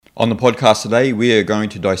On the podcast today, we are going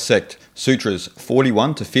to dissect Sutras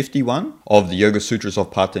 41 to 51 of the Yoga Sutras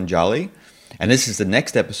of Patanjali. And this is the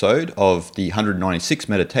next episode of the 196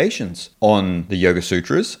 meditations on the Yoga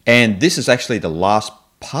Sutras. And this is actually the last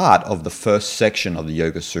part of the first section of the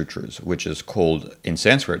Yoga Sutras, which is called in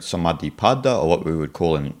Sanskrit Samadhipada, or what we would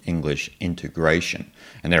call in English integration.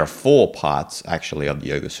 And there are 4 parts actually of the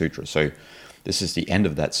Yoga Sutras. So this is the end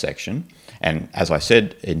of that section. And as I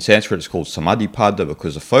said, in Sanskrit it's called Samadhipada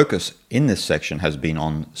because the focus in this section has been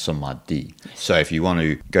on Samadhi. So if you want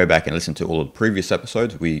to go back and listen to all of the previous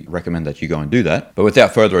episodes, we recommend that you go and do that. But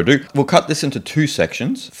without further ado, we'll cut this into 2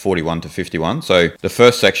 sections, 41 to 51. So the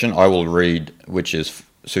first section I will read, which is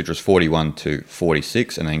Sutras 41 to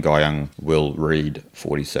 46, and then Gayang will read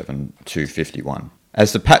 47 to 51.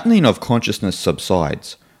 As the patterning of consciousness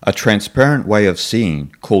subsides, a transparent way of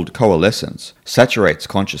seeing, called coalescence, saturates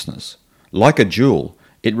consciousness. Like a jewel,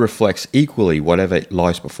 it reflects equally whatever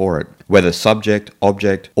lies before it, whether subject,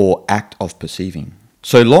 object, or act of perceiving.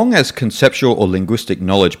 So long as conceptual or linguistic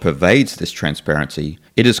knowledge pervades this transparency,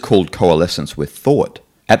 it is called coalescence with thought.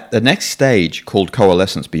 At the next stage, called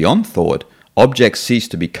coalescence beyond thought, objects cease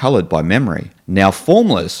to be colored by memory. Now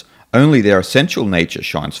formless, only their essential nature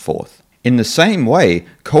shines forth. In the same way,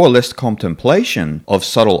 coalesced contemplation of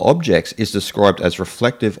subtle objects is described as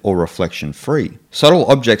reflective or reflection-free. Subtle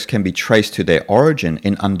objects can be traced to their origin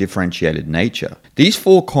in undifferentiated nature. These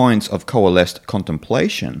 4 kinds of coalesced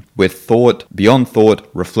contemplation, with thought, beyond thought,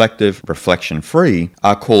 reflective, reflection-free,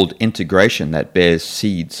 are called integration that bears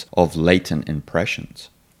seeds of latent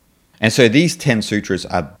impressions. And so these 10 sutras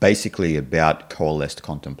are basically about coalesced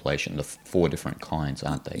contemplation, the 4 different kinds,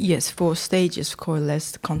 aren't they? Yes, 4 stages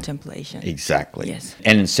coalesced contemplation. Exactly. Yes.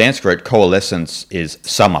 And in Sanskrit, coalescence is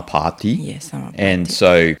samapati. Yes, samapati. And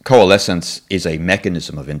so coalescence is a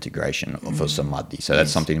mechanism of integration for samadhi. So that's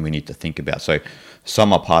something we need to think about. So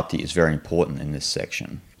samapati is very important in this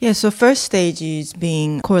section. Yeah, so first stage is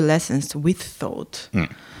being coalescence with thought.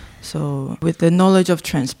 So with the knowledge of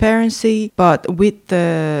transparency, but with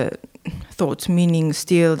the thoughts, meaning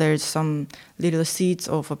still there's some little seeds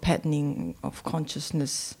of a patterning of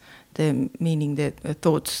consciousness, the meaning that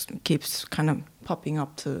thoughts keeps kind of popping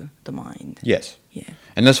up to the mind. Yes. Yeah.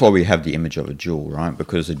 And that's why we have the image of a jewel, right?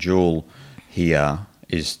 Because a jewel here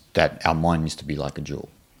is that our mind needs to be like a jewel.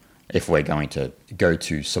 If we're going to go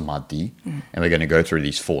to samadhi and we're going to go through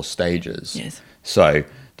these 4 stages. Yes. So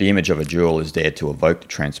the image of a jewel is there to evoke the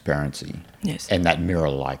transparency. Yes. And that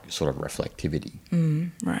mirror-like sort of reflectivity.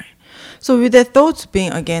 Right. So with the thoughts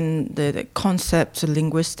being, again, the concepts,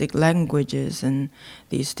 linguistic languages, and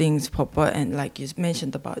these things pop up, and like you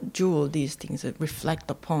mentioned about jewel, these things that reflect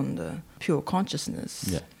upon the pure consciousness.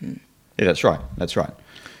 Yeah. Yeah, that's right. That's right.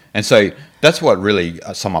 And so that's what really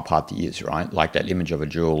samapati is, right? Like that image of a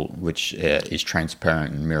jewel, which is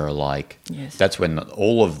transparent and mirror-like. Yes. That's when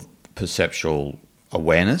all of perceptual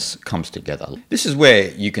awareness comes together. This is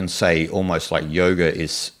where you can say almost like yoga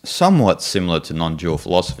is somewhat similar to non-dual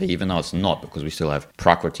philosophy, even though it's not, because we still have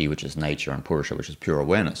prakriti, which is nature, and purusha, which is pure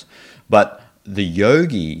awareness. But the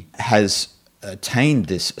yogi has attained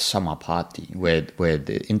this samapati, where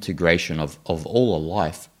the integration of all of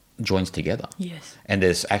life joins together. Yes. And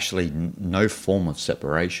there's actually no form of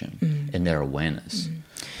separation in their awareness.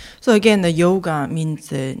 So again, the yoga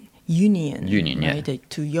means union, yeah. right?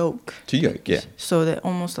 To yoke. To yoke, yeah. So that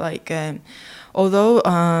almost like, although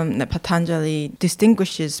Patanjali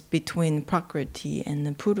distinguishes between Prakriti and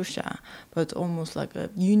the Purusha, but almost like a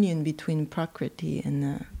union between Prakriti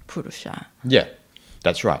and Purusha. Yeah,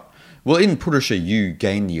 that's right. Well, in Purusha, you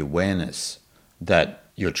gain the awareness that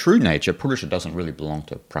your true nature, Purusha doesn't really belong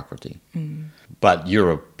to Prakriti. But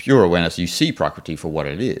you're a pure awareness, you see Prakriti for what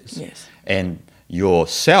it is. Yes. And your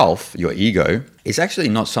self, your ego, is actually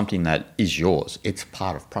not something that is yours. It's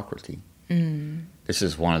part of Prakriti. This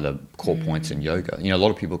is one of the core points in yoga. You know, a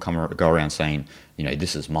lot of people go around saying, you know,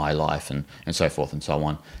 this is my life and so forth and so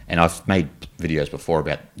on. And I've made videos before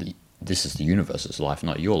about this is the universe's life,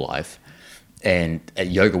 not your life. And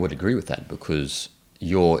yoga would agree with that because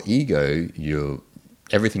your ego,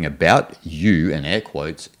 everything about you, in air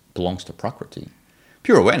quotes, belongs to Prakriti.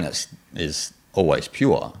 Pure awareness is always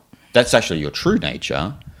pure. That's actually your true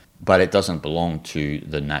nature, but it doesn't belong to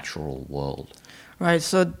the natural world. Right,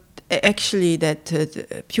 so actually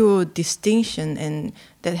that pure distinction, and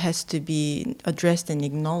that has to be addressed and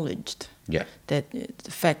acknowledged. Yeah. That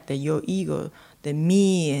the fact that your ego, the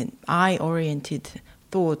me and I-oriented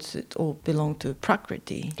thoughts, it all belong to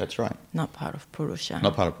Prakriti. That's right. Not part of Purusha.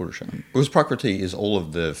 Not part of Purusha. Because Prakriti is all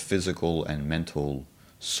of the physical and mental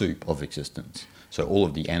soup of existence. So all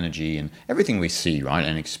of the energy and everything we see, right,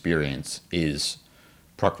 and experience is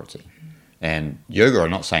Prakriti. And yoga, I'm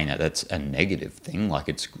not saying that that's a negative thing. Like,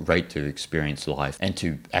 it's great to experience life and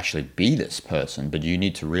to actually be this person, but you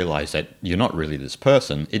need to realize that you're not really this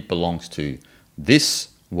person. It belongs to this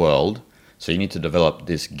world. So you need to develop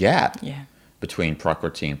this gap between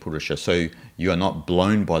Prakriti and Purusha. So you are not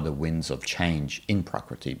blown by the winds of change in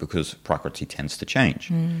Prakriti, because Prakriti tends to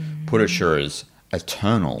change. Purusha is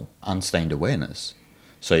eternal, unstained awareness.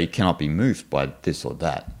 So you cannot be moved by this or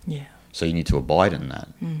that. Yeah. So you need to abide in that.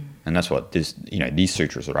 And that's what these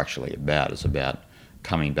sutras are actually about. It's about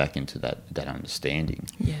coming back into that understanding.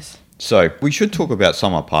 Yes. So we should talk about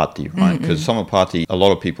Samapati, right? Because Samapati, a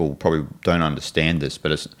lot of people probably don't understand this,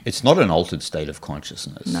 but it's not an altered state of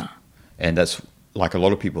consciousness. No. And that's like a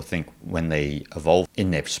lot of people think when they evolve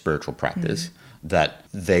in their spiritual practice that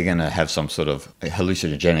they're going to have some sort of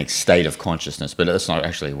hallucinogenic state of consciousness, but that's not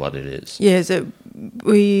actually what it is. Yes,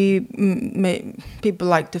 people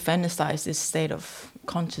like to fantasize this state of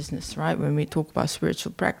consciousness, right? When we talk about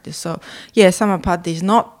spiritual practice. So, Samapati is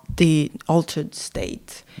not the altered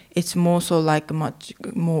state. It's more so like a much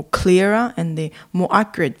more clearer and the more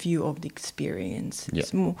accurate view of the experience. Yeah.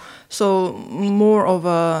 It's more of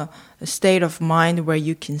a state of mind where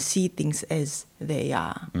you can see things as they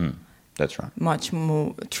are. That's right. Much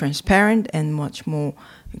more transparent and much more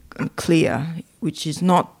clear, which is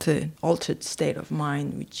not the altered state of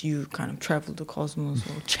mind, which you kind of travel the cosmos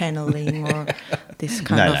or channeling or this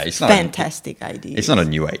kind of fantastic idea. It's not a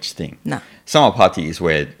new age thing. No. Samapati is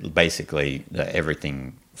where basically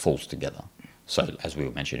everything falls together. So as we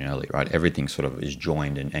were mentioning earlier, right, everything sort of is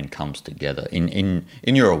joined and comes together in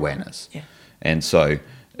your awareness. Yeah. And so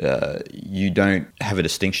you don't have a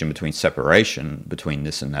distinction between separation between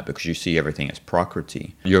this and that, because you see everything as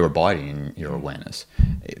prakriti. You're abiding in your awareness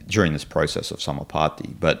during this process of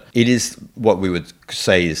samapati. But it is what we would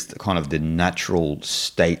say is kind of the natural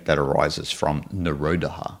state that arises from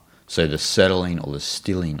nirodha, so the settling or the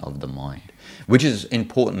stilling of the mind, which is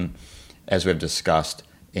important, as we've discussed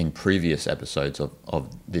in previous episodes of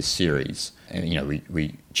this series. And,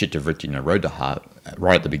 we Chitta Vritti Nirodha,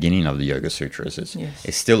 right at the beginning of the Yoga Sutras,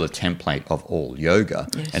 it's still a template of all yoga.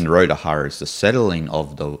 Yes. And Nirodha is the settling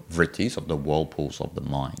of the vrittis, of the whirlpools of the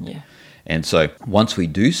mind. Yeah. And so once we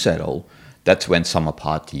do settle, that's when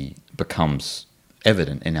samapati becomes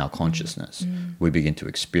evident in our consciousness. We begin to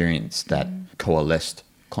experience that coalesced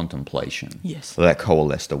contemplation, or that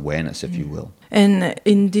coalesced awareness, if you will. And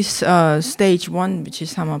in this stage 1, which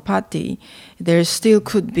is samapati, there still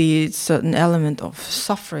could be a certain element of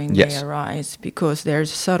suffering may arise, because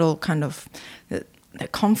there's subtle kind of the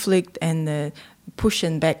conflict and the push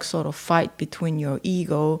and back sort of fight between your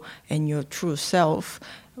ego and your true self,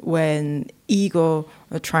 when ego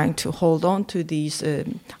are trying to hold on to these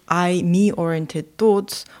me-oriented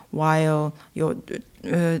thoughts, while your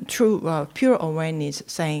true pure awareness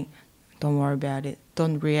saying, don't worry about it,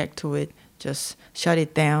 don't react to it, just shut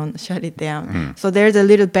it down. So there's a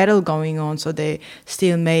little battle going on, so there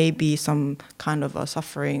still may be some kind of a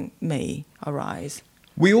suffering may arise.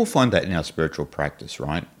 We all find that in our spiritual practice,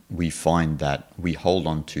 right? We find that we hold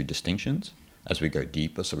on to distinctions as we go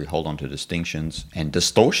deeper. So we hold on to distinctions and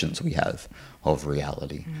distortions we have of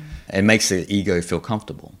reality. It makes the ego feel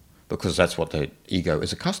comfortable, because that's what the ego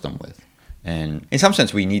is accustomed with. And in some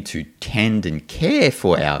sense, we need to tend and care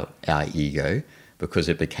for our ego, because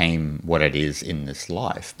it became what it is in this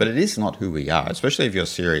life. But it is not who we are, especially if you're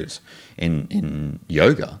serious in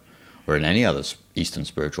yoga or in any other Eastern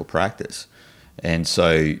spiritual practice. And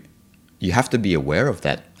so you have to be aware of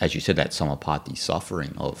that, as you said, that samapati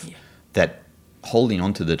suffering of that holding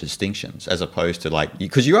on to the distinctions, as opposed to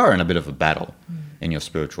because you are in a bit of a battle in your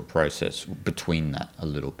spiritual process between that a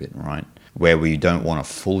little bit, right? Where we don't want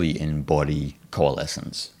to fully embody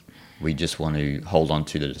coalescence. We just want to hold on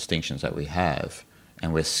to the distinctions that we have,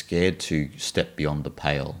 and we're scared to step beyond the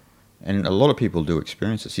pale. And a lot of people do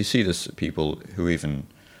experience this. You see this, people who even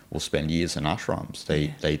will spend years in ashrams.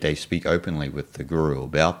 They speak openly with the guru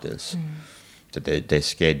about this, that they're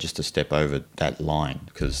scared just to step over that line,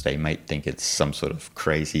 because they might think it's some sort of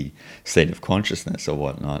crazy state of consciousness or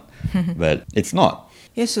whatnot, but it's not.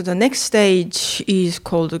 Yes, so the next stage is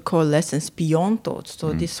called the coalescence beyond thoughts.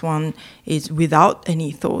 So this one is without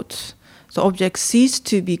any thoughts. So objects cease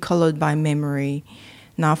to be colored by memory.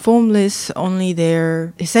 Now formless, only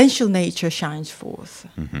their essential nature shines forth.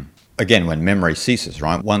 Again, when memory ceases,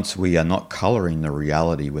 right? Once we are not coloring the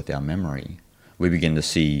reality with our memory, we begin to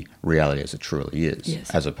see reality as it truly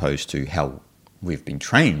is, as opposed to how we've been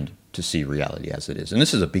trained to see reality as it is. And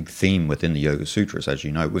this is a big theme within the Yoga Sutras, as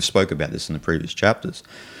you know. We've spoke about this in the previous chapters,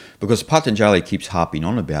 because Patanjali keeps harping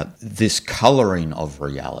on about this coloring of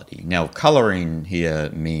reality. Now, coloring here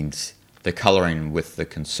means the coloring with the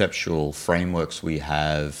conceptual frameworks we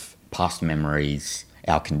have, past memories,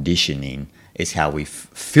 our conditioning is how we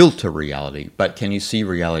filter reality. But can you see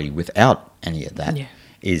reality without any of that? Yeah.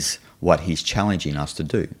 Is what he's challenging us to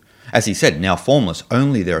do. As he said, now formless,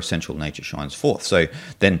 only their essential nature shines forth. So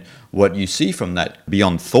then what you see from that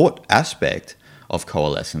beyond thought aspect of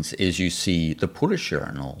coalescence is you see the Purusha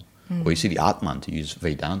and all, or you see the Atman, to use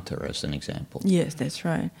Vedanta as an example. Yes, that's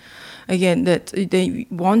right. Again,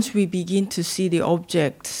 once we begin to see the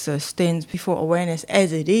objects stands before awareness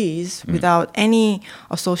as it is, without any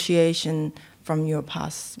association from your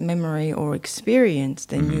past memory or experience,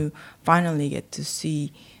 then you finally get to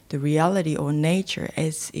see the reality or nature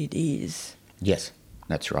as it is. Yes,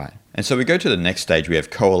 that's right. And so we go to the next stage. We have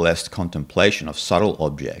coalesced contemplation of subtle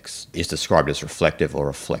objects is described as reflective or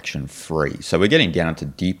reflection-free. So we're getting down into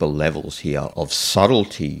deeper levels here of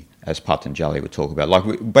subtlety, as Patanjali would talk about. Like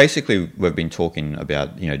we've been talking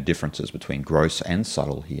about, differences between gross and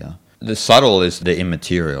subtle here. The subtle is the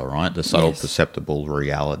immaterial, right? The subtle perceptible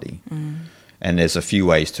reality. And there's a few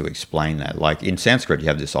ways to explain that. Like in Sanskrit, you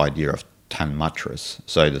have this idea of tanmatras,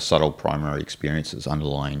 so the subtle primary experiences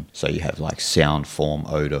underlying. So you have like sound, form,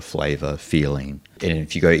 odor, flavor, feeling. And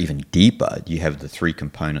if you go even deeper, you have the three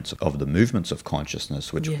components of the movements of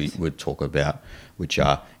consciousness, which we would talk about, which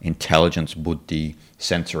are intelligence, buddhi,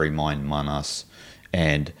 sensory mind, manas,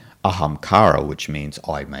 and ahamkara, which means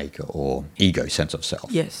I maker or ego, sense of self.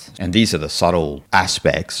 Yes. And these are the subtle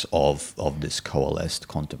aspects of this coalesced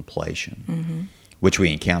contemplation, which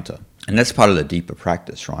we encounter. And that's part of the deeper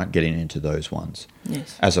practice, right? Getting into those ones.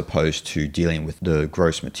 Yes. As opposed to dealing with the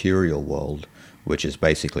gross material world, which is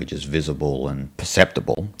basically just visible and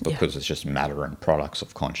perceptible because it's just matter and products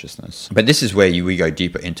of consciousness. But this is where we go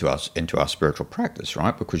deeper into our spiritual practice,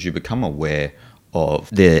 right? Because you become aware of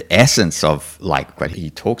the essence of like what he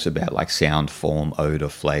talks about, like sound, form, odor,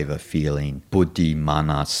 flavor, feeling, buddhi,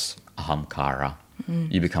 manas, ahamkara.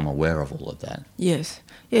 You become aware of all of that. Yes.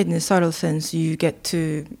 Yeah, in a subtle sense, you get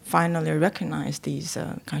to finally recognize these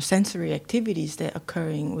kind of sensory activities that are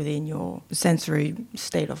occurring within your sensory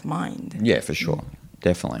state of mind. Yeah, for sure.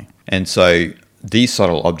 Definitely. And so these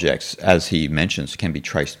subtle objects, as he mentions, can be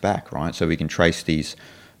traced back, right? So we can trace these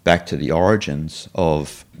back to the origins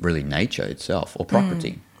of really nature itself or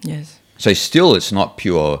Prakriti. Yes. So still it's not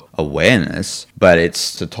pure awareness, but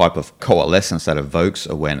it's the type of coalescence that evokes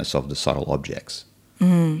awareness of the subtle objects.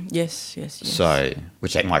 Yes. So,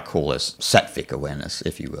 which they might call as sattvic awareness,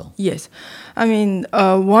 if you will. Yes. I mean,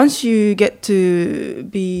 once you get to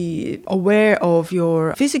be aware of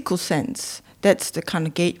your physical sense, that's the kind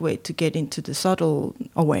of gateway to get into the subtle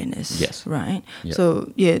awareness. Yes. Right? Yep.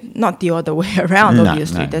 So, not the other way around,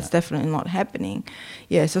 obviously. No. That's definitely not happening.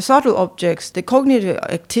 Yeah, so subtle objects, the cognitive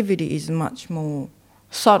activity is much more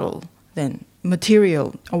subtle than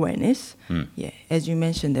material awareness. Yeah, as you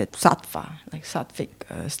mentioned, that sattva, like sattvic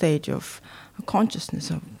stage of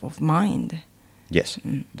consciousness of mind. Yes,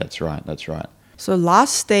 that's right. So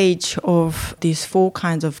last stage of these four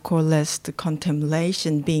kinds of coalesced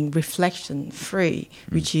contemplation being reflection-free,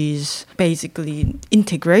 which is basically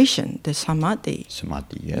integration, the samadhi.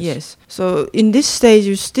 Samadhi, yes. Yes. So in this stage,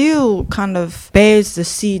 you still kind of bears the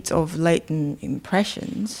seeds of latent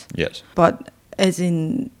impressions. Yes. But as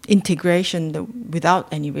in integration without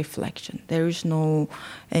any reflection. There is no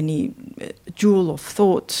any jewel of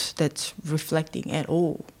thought that's reflecting at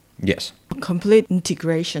all. Yes. Complete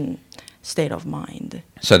integration state of mind.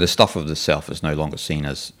 So the stuff of the self is no longer seen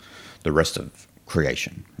as the rest of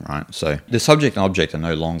creation, right? So the subject and object are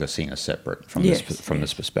no longer seen as separate from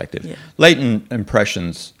this perspective. Yeah. Latent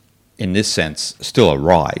impressions in this sense still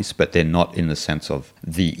arise, but they're not in the sense of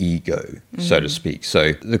the ego, so to speak.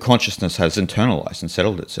 So the consciousness has internalized and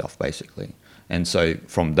settled itself, basically. And so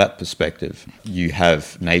from that perspective, you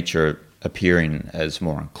have nature appearing as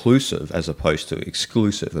more inclusive as opposed to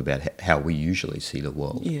exclusive about how we usually see the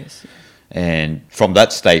world. Yes. And from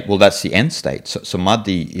that state, well, that's the end state. So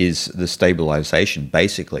samadhi is the stabilization,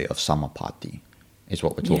 basically, of samapatti, is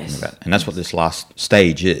what we're talking about. And that's what this last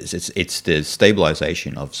stage is. It's the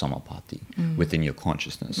stabilization of samapatti within your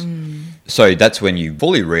consciousness. So that's when you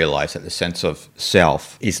fully realize that the sense of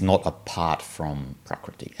self is not apart from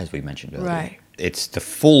Prakriti, as we mentioned earlier. Right. It's the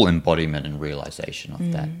full embodiment and realization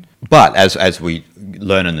of that. But as we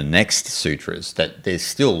learn in the next sutras, that there's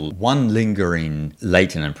still one lingering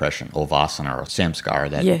latent impression or vasana or samskara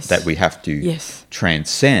that we have to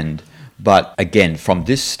transcend. But again, from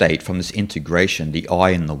this state, from this integration, the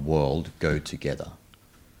I and the world go together.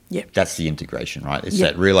 Yep. That's the integration, right? It's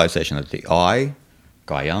that realization that the I,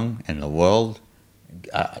 Gayang, and the world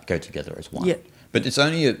go together as one. Yep. But it's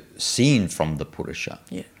only seen from the Purusha.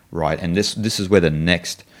 Yeah. Right, and this is where the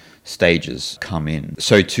next stages come in.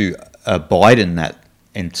 So to abide in that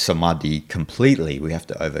in samadhi completely, we have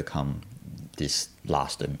to overcome this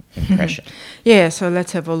last impression. Yeah, so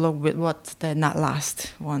let's have a look with what the not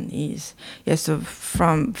last one is. Yeah, so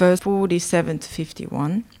from verse 47 to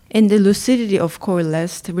 51. In the lucidity of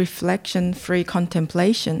coalesced, reflection-free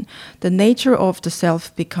contemplation, the nature of the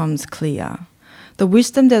self becomes clear. The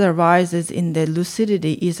wisdom that arises in the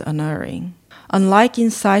lucidity is unerring. Unlike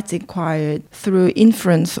insights acquired through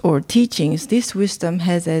inference or teachings, this wisdom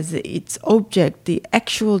has as its object the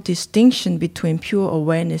actual distinction between pure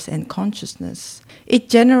awareness and consciousness. It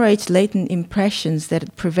generates latent impressions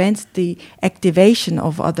that prevents the activation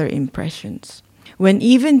of other impressions. When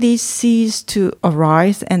even these cease to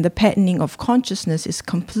arise and the patterning of consciousness is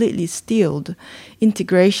completely stilled,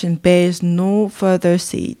 integration bears no further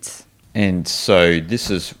seeds. And so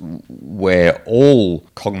this is where all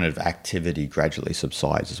cognitive activity gradually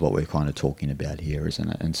subsides, is what we're kind of talking about here, isn't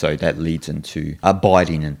it? And so that leads into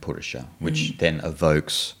abiding in Purusha, which then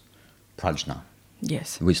evokes prajna,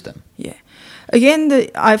 Yes. wisdom. Yeah. Again,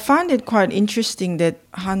 I find it quite interesting that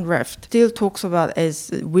Han Reft still talks about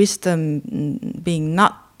as wisdom being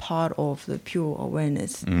not part of the pure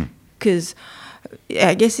awareness. Because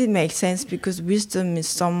I guess it makes sense, because wisdom is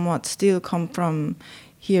somewhat still come from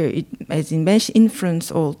here, as in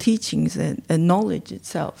inference or teachings and knowledge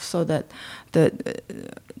itself, so that the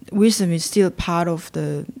wisdom is still part of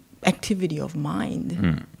the activity of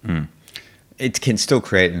mind. It can still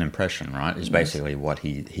create an impression, right? Is basically what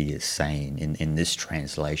he is saying in this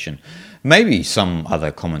translation. Maybe some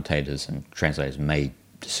other commentators and translators may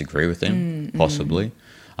disagree with him, possibly.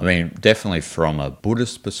 I mean, definitely from a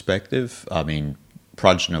Buddhist perspective, I mean,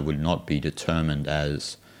 prajna would not be determined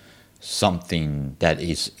as something that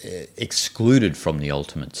is excluded from the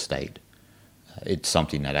ultimate state. It's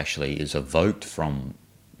something that actually is evoked from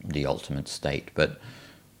the ultimate state. But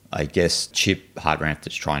I guess Chip Hartranft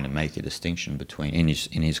is trying to make a distinction between,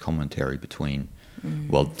 in his commentary, between,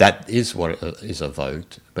 well, that is what is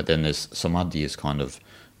evoked, but then there's samadhi is kind of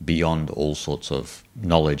beyond all sorts of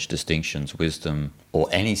knowledge, distinctions, wisdom, or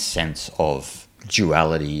any sense of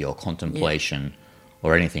duality or contemplation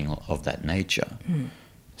or anything of that nature.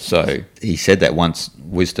 So he said that once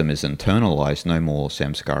wisdom is internalized, no more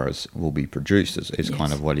samskaras will be produced, is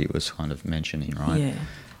kind of what he was kind of mentioning, right? Yeah.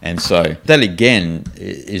 And so that again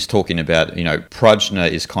is talking about, prajna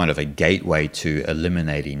is kind of a gateway to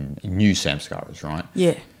eliminating new samskaras, right?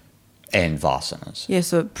 Yeah. And vasanas. Yeah,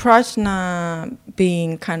 so prajna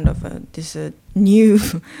being kind of this new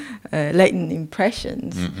latent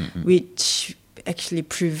impressions, which actually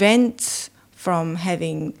prevents from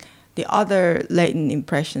having the other latent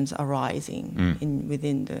impressions arising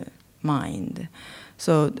within the mind.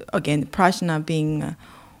 So again, prajna being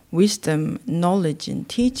wisdom, knowledge, and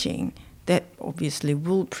teaching, that obviously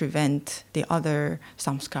will prevent the other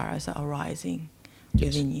samskaras arising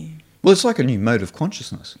within you. Well, it's like a new mode of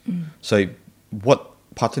consciousness. So what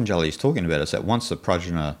Patanjali is talking about is that once the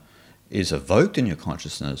prajna is evoked in your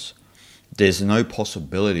consciousness, there's no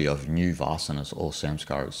possibility of new vasanas or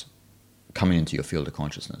samskaras coming into your field of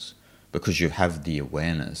consciousness, because you have the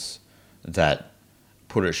awareness that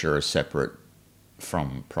Purusha is separate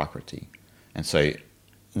from Prakriti. And so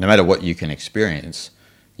no matter what you can experience,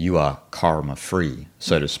 you are karma-free,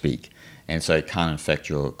 so to speak. And so it can't affect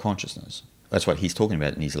your consciousness. That's what he's talking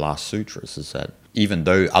about in these last sutras, is that even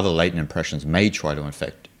though other latent impressions may try to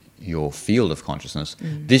infect your field of consciousness,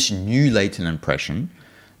 this new latent impression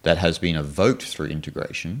that has been evoked through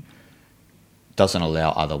integration doesn't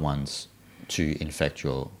allow other ones to infect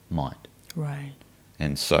your mind. Right.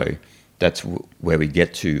 And so that's where we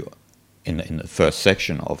get to in the first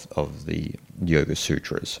section of the Yoga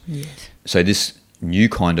Sutras. Yes. So this new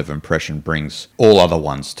kind of impression brings all other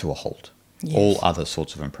ones to a halt. Yes. All other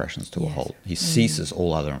sorts of impressions to a halt. He ceases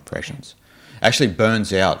all other impressions. Actually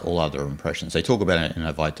burns out all other impressions. They talk about it in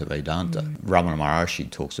Advaita Vedanta. Ramana Maharshi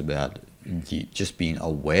talks about just being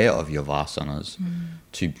aware of your vasanas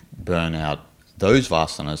to burn out those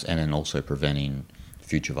vasanas, and then also preventing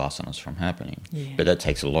future vasanas from happening. Yeah. But that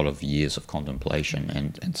takes a lot of years of contemplation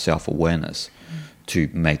and self-awareness to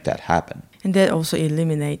make that happen. And that also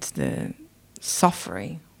eliminates the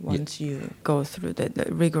suffering once you go through the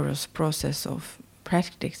rigorous process of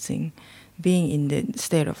practicing, being in the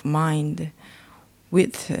state of mind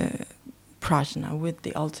with prajna, with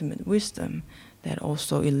the ultimate wisdom, that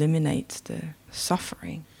also eliminates the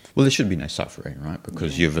suffering. Well, there should be no suffering, right?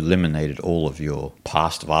 Because you've eliminated all of your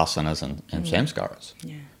past vasanas and samskaras.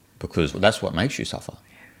 Yeah. Because that's what makes you suffer.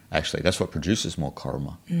 Actually, that's what produces more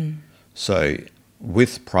karma. So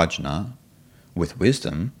with prajna, with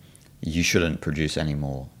wisdom, you shouldn't produce any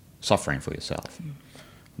more suffering for yourself.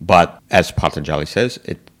 But as Patanjali says,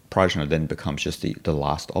 prajna then becomes just the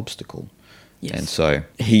last obstacle. Yes. And so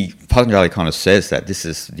Patanjali kind of says that this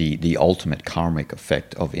is the ultimate karmic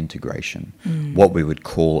effect of integration, what we would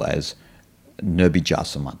call as nirbija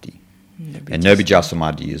samadhi. And nirbija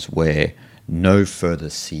samadhi is where no further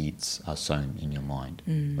seeds are sown in your mind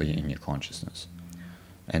or in your consciousness.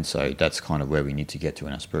 And so that's kind of where we need to get to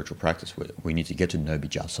in our spiritual practice. We need to get to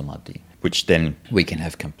nirbija samadhi, which then we can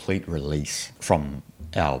have complete release from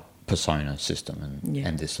our persona system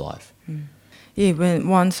and this life. Yeah, when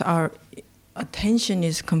once our attention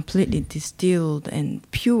is completely distilled and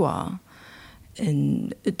pure,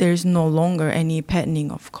 and there's no longer any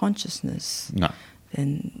patterning of consciousness. No.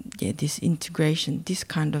 Then this integration, this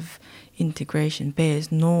kind of integration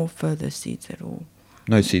bears no further seeds at all.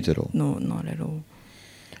 No seeds at all. No, not at all.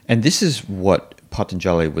 And this is what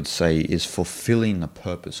Patanjali would say is fulfilling the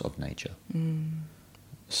purpose of nature.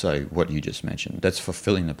 So what you just mentioned, that's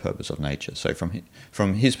fulfilling the purpose of nature. So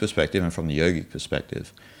from his perspective and from the yogic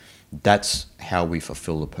perspective, that's how we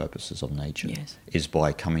fulfill the purposes of nature, is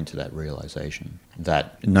by coming to that realization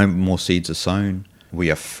that no more seeds are sown. We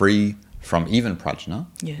are free from even prajna.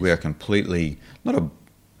 We are completely, I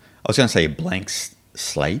was going to say a blank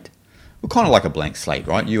slate. We're kind of like a blank slate,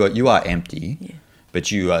 right? You are empty, but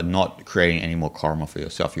you are not creating any more karma for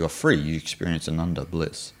yourself. You are free. You experience ananda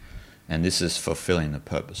bliss. And this is fulfilling the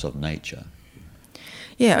purpose of nature.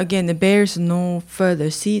 Yeah, again, it bears no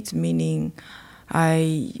further seeds, meaning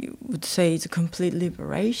I would say it's a complete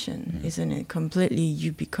liberation, isn't it? Completely,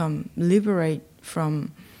 you become liberate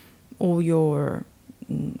from all your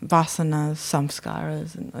vasanas,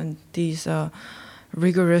 samskaras, and these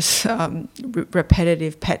rigorous,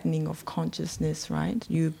 repetitive patterning of consciousness, right?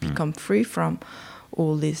 You become free from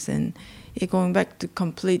all this, and going back to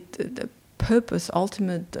complete the purpose,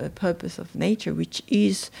 ultimate purpose of nature, which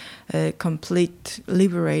is a complete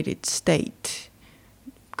liberated state,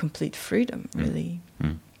 complete freedom, really.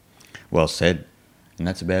 Well said. And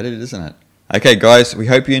that's about it, isn't it? Okay, guys, we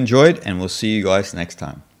hope you enjoyed, and we'll see you guys next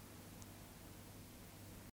time.